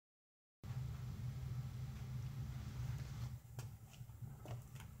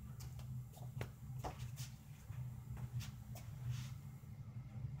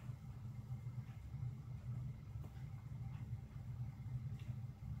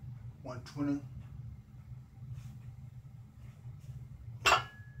120.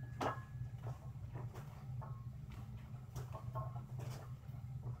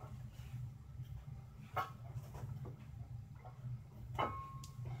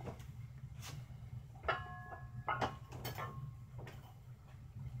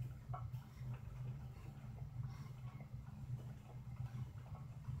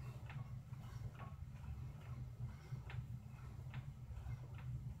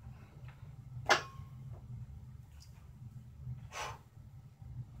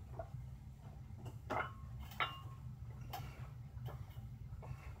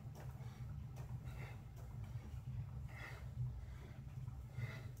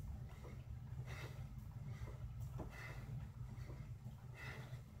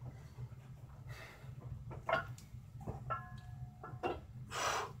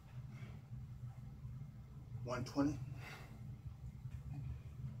 120.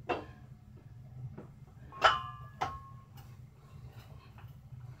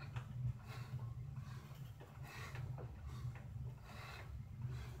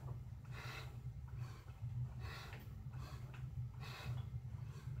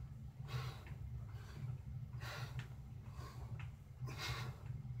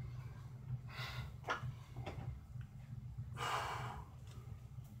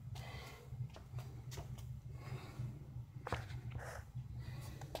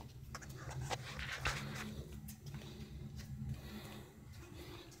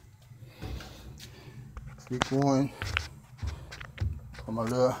 'Keep going from a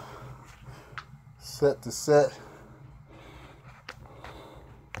little set to set,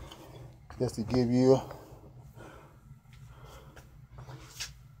 just to give you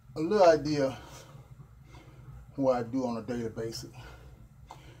a little idea what I do on a daily basis.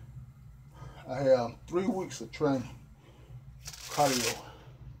 I have 3 weeks of training cardio,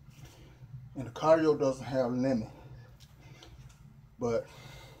 and the cardio doesn't have limit, but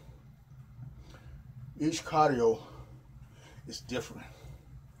each cardio is different.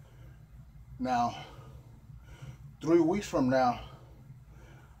 Now, 3 weeks from now,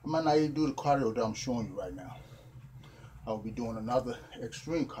 I might not even do the cardio that I'm showing you right now. I'll be doing another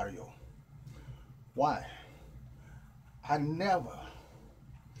extreme cardio. Why? I never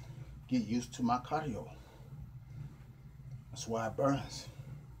get used to my cardio. That's why it burns.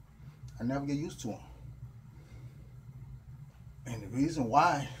 I never get used to them. And the reason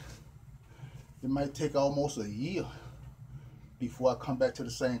why, it might take almost a year before I come back to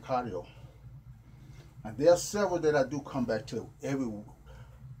the same cardio. And there are several that I do come back to every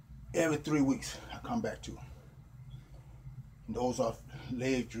 3 weeks. I come back to. And those are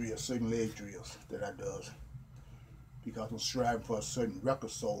leg drills, certain leg drills that I does, because I'm striving for a certain record.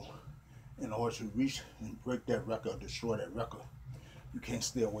 So in order to reach and break that record, destroy that record, you can't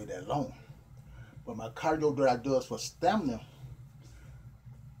stay away that long. But my cardio that I does for stamina,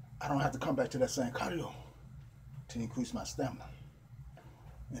 I don't have to come back to that same cardio to increase my stamina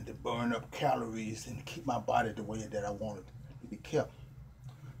and to burn up calories and to keep my body the way that I want it to be kept.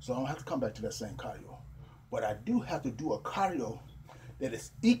 So I don't have to come back to that same cardio. But I do have to do a cardio that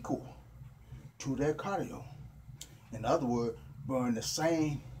is equal to that cardio. In other words, burn the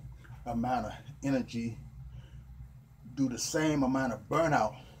same amount of energy, do the same amount of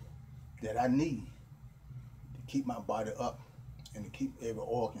burnout that I need to keep my body up and to keep every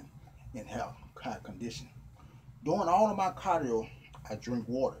organ in health, high condition. Doing all of my cardio, I drink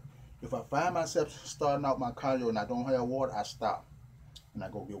water. If I find myself starting out my cardio and I don't have water, I stop and I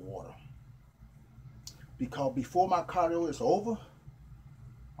go get water. Because before my cardio is over,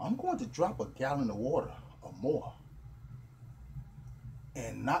 I'm going to drop a gallon of water or more.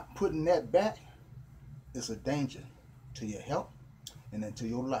 And not putting that back is a danger to your health and then to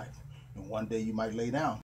your life. And one day you might lay down